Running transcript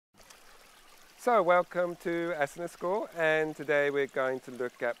So welcome to Asana School, and today we're going to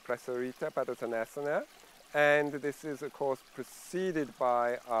look at Prasarita Padotanasana, and this is of course preceded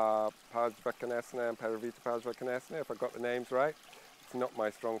by Padottanasana and Prasarita, if I got the names right. It's not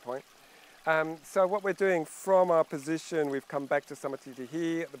my strong point. So what we're doing from our position, we've come back to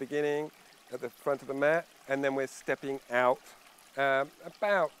Samatitihi at the beginning, at the front of the mat, and then we're stepping out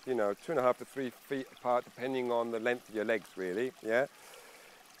about 2.5 to 3 feet apart, depending on the length of your legs, really. Yeah.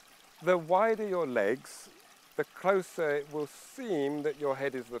 The wider your legs, the closer it will seem that your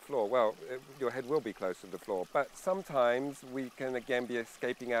head is to the floor. Well, your head will be close to the floor, but sometimes we can again be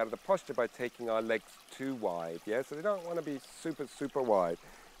escaping out of the posture by taking our legs too wide. Yeah, so they don't want to be super wide.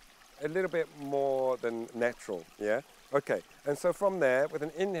 A little bit more than natural. Yeah. Okay. And so from there, with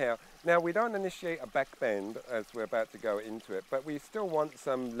an inhale, now we don't initiate a back bend as we're about to go into it, but we still want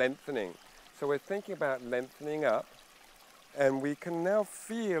some lengthening. So we're thinking about lengthening up. And we can now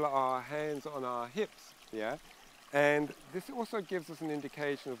feel our hands on our hips, yeah? And this also gives us an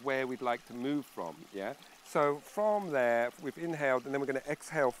indication of where we'd like to move from, yeah? So from there, we've inhaled, and then we're going to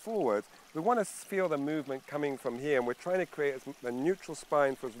exhale forward. We want to feel the movement coming from here, and we're trying to create a neutral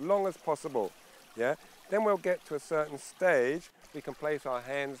spine for as long as possible, yeah? Then we'll get to a certain stage. We can place our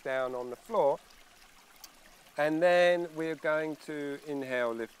hands down on the floor, and then we're going to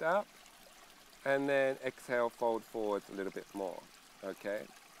inhale, lift up, and then exhale, fold forwards a little bit more, okay?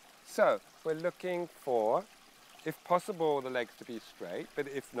 So we're looking for, if possible, the legs to be straight, but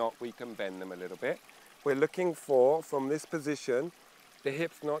if not, we can bend them a little bit. We're looking for, from this position, the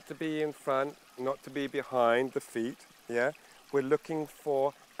hips not to be in front, not to be behind the feet, yeah? We're looking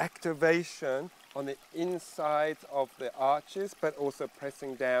for activation on the insides of the arches, but also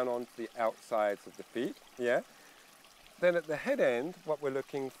pressing down onto the outsides of the feet, yeah? Then at the head end, what we're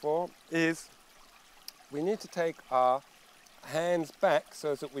looking for is we need to take our hands back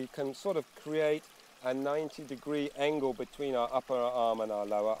so that we can sort of create a 90-degree angle between our upper arm and our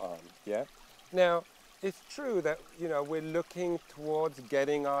lower arm, yeah? Now, it's true that, we're looking towards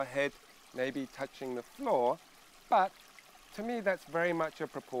getting our head maybe touching the floor, but to me that's very much a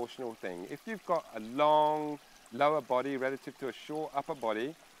proportional thing. If you've got a long lower body relative to a short upper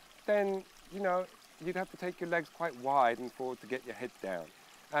body, then, you'd have to take your legs quite wide and forward to get your head down.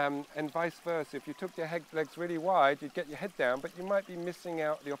 And vice versa, if you took your legs really wide, you'd get your head down, but you might be missing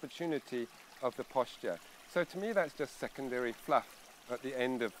out the opportunity of the posture. So to me, that's just secondary fluff at the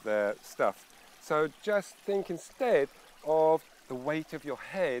end of the stuff. So just think instead of the weight of your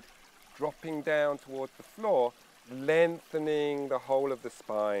head dropping down towards the floor, lengthening the whole of the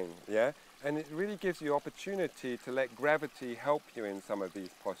spine, yeah? And it really gives you opportunity to let gravity help you in some of these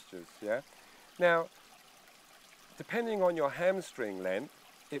postures, yeah? Now, depending on your hamstring length,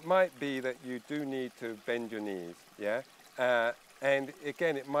 it might be that you do need to bend your knees, yeah? And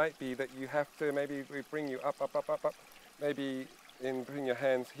again, it might be that you have to, maybe we bring you up, maybe bring your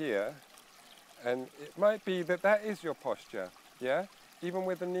hands here, and it might be that that is your posture, yeah? Even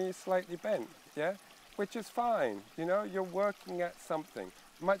with the knees slightly bent, yeah? Which is fine, you're working at something.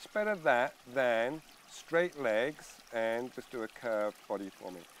 Much better that than straight legs and just do a curved body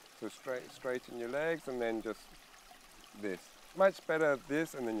for me. So straighten your legs and then just this. Much better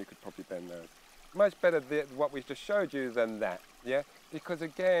this, and then you could probably bend those. Much better what we just showed you than that, yeah? Because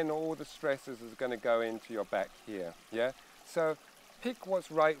again, all the stresses is going to go into your back here, yeah? So pick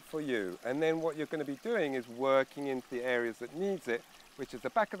what's right for you, and then what you're going to be doing is working into the areas that needs it, which is the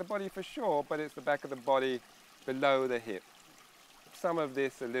back of the body for sure, but it's the back of the body below the hip. Some of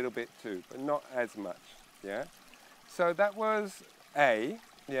this a little bit too, but not as much, yeah? So that was A,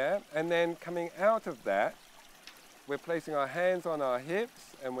 yeah? And then coming out of that, we're placing our hands on our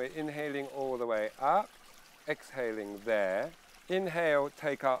hips and we're inhaling all the way up, exhaling there. Inhale,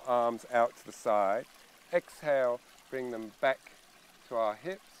 take our arms out to the side. Exhale, bring them back to our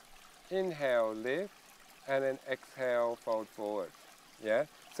hips. Inhale, lift, and then exhale, fold forward. Yeah?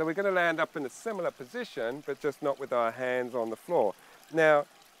 So we're going to land up in a similar position, but just not with our hands on the floor. Now,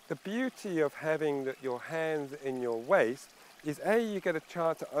 the beauty of having your hands in your waist is A, you get a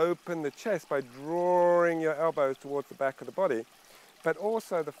chance to open the chest by drawing your elbows towards the back of the body, but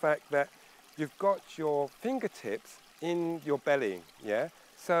also the fact that you've got your fingertips in your belly, yeah?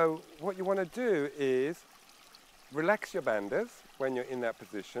 So what you want to do is relax your bandhas when you're in that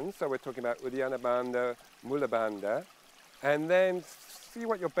position. So we're talking about Uddiyana Bandha, Mula Bandha, and then see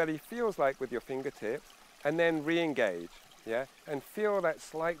what your belly feels like with your fingertips, and then re-engage, yeah? And feel that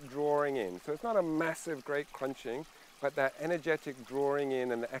slight drawing in. So it's not a massive, great crunching, but that energetic drawing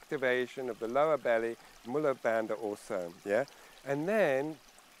in and the activation of the lower belly, Mula Bandha also, yeah? And then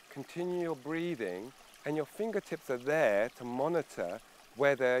continue your breathing, and your fingertips are there to monitor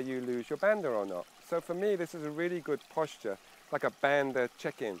whether you lose your bandha or not. So for me, this is a really good posture, like a bandha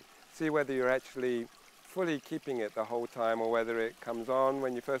check-in. See whether you're actually fully keeping it the whole time, or whether it comes on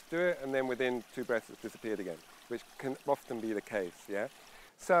when you first do it and then within 2 breaths it's disappeared again, which can often be the case, yeah?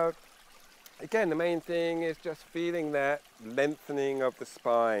 So again, the main thing is just feeling that lengthening of the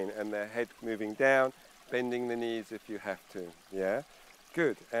spine and the head moving down, bending the knees if you have to, yeah?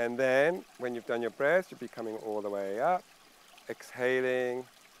 Good. And then when you've done your breaths, you'll be coming all the way up, exhaling,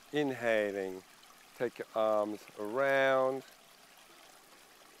 inhaling. Take your arms around,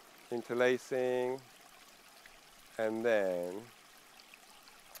 interlacing, and then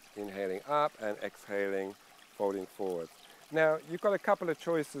inhaling up and exhaling, folding forward. Now, you've got a couple of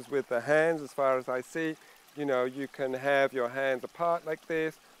choices with the hands as far as I see. You know, you can have your hands apart like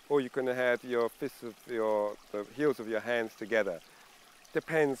this, or you can have your fists of the heels of your hands together.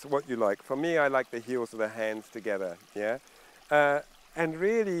 Depends what you like. For me, I like the heels of the hands together, yeah? And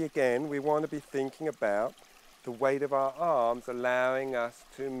really, again, we want to be thinking about the weight of our arms allowing us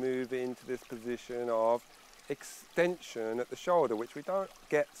to move into this position of extension at the shoulder, which we don't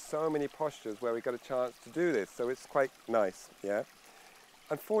get so many postures where we get a chance to do this, so it's quite nice, yeah?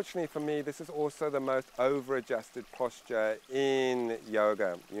 Unfortunately for me, this is also the most over-adjusted posture in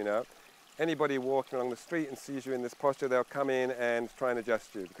yoga, you know? Anybody walking along the street and sees you in this posture, they'll come in and try and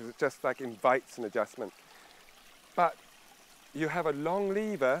adjust you, because it just like invites an adjustment. But you have a long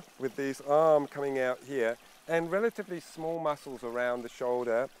lever with this arm coming out here, and relatively small muscles around the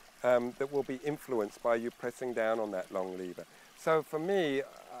shoulder that will be influenced by you pressing down on that long lever. So for me,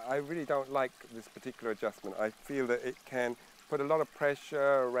 I really don't like this particular adjustment. I feel that it can put a lot of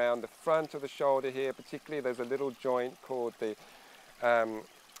pressure around the front of the shoulder here. Particularly, there's a little joint called the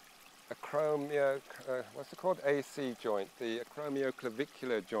what's it called? AC joint, the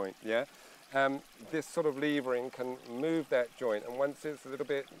acromioclavicular joint, yeah? This sort of levering can move that joint, and once it's a little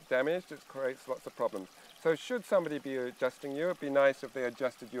bit damaged, it creates lots of problems. So should somebody be adjusting you, it'd be nice if they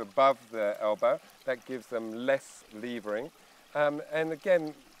adjusted you above the elbow. That gives them less levering. And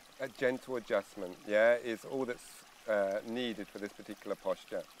again, a gentle adjustment, yeah, is all that's needed for this particular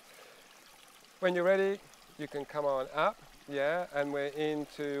posture. When you're ready, you can come on up, yeah, and we're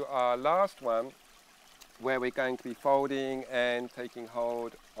into our last one, where we're going to be folding and taking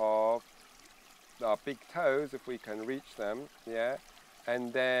hold of our big toes, if we can reach them, yeah,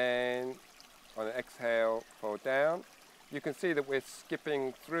 and then on an exhale, fold down. You can see that we're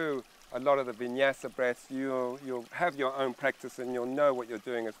skipping through a lot of the vinyasa breaths. You'll have your own practice and you'll know what you're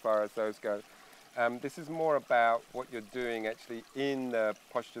doing as far as those go. This is more about what you're doing actually in the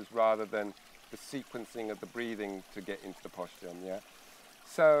postures rather than the sequencing of the breathing to get into the posture, yeah.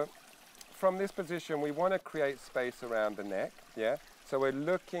 So from this position, we want to create space around the neck, yeah. So we're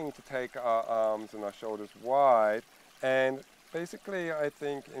looking to take our arms and our shoulders wide, and basically, I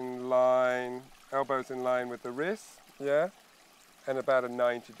think in line, elbows in line with the wrists, yeah, and about a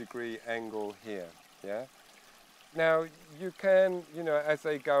 90-degree angle here, yeah. Now, you can, you know, as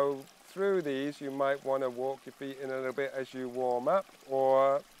they go through these, you might want to walk your feet in a little bit as you warm up,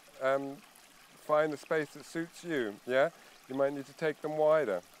 or find the space that suits you, yeah. You might need to take them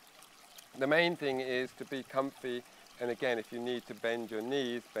wider. The main thing is to be comfy, and again, if you need to bend your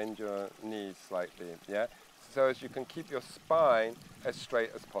knees slightly, yeah. So as you can keep your spine as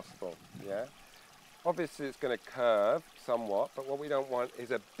straight as possible, yeah? Obviously it's going to curve somewhat, but what we don't want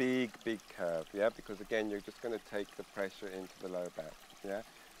is a big, big curve, yeah? Because again, you're just going to take the pressure into the low back, yeah?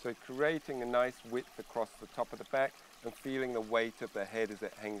 So creating a nice width across the top of the back and feeling the weight of the head as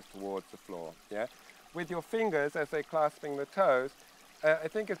it hangs towards the floor, yeah? With your fingers, as they're clasping the toes, I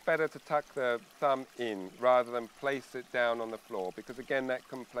think it's better to tuck the thumb in rather than place it down on the floor, because again that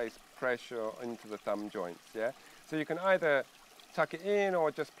can place pressure into the thumb joints, yeah? So you can either tuck it in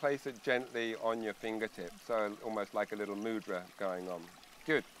or just place it gently on your fingertips, so almost like a little mudra going on.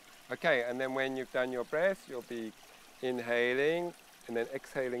 Good. Okay, and then when you've done your breath, you'll be inhaling and then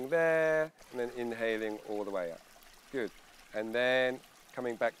exhaling there and then inhaling all the way up. Good. And then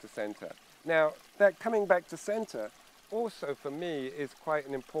coming back to center. Now, that coming back to center also for me is quite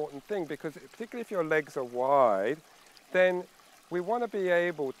an important thing, because particularly if your legs are wide, then we want to be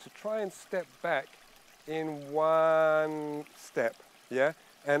able to try and step back in one step, yeah,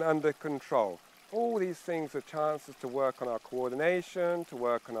 and under control. All these things are chances to work on our coordination, to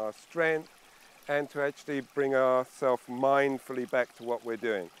work on our strength, and to actually bring ourselves mindfully back to what we're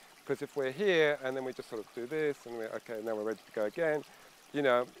doing. Because if we're here and then we just sort of do this and we're okay, now we're ready to go again, you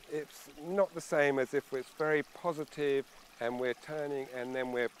know, it's not the same as if it's very positive and we're turning and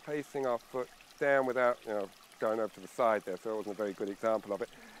then we're placing our foot down without, you know, going over to the side there, so it wasn't a very good example of it.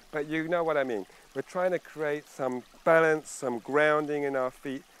 but you know what I mean. We're trying to create some balance, some grounding in our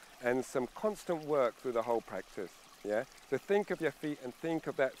feet, and some constant work through the whole practice. Yeah? So think of your feet and think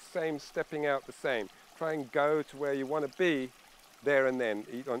of that same stepping out the same. Try and go to where you want to be there and then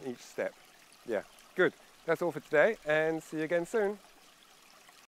on each step. Yeah, good. That's all for today, and see you again soon.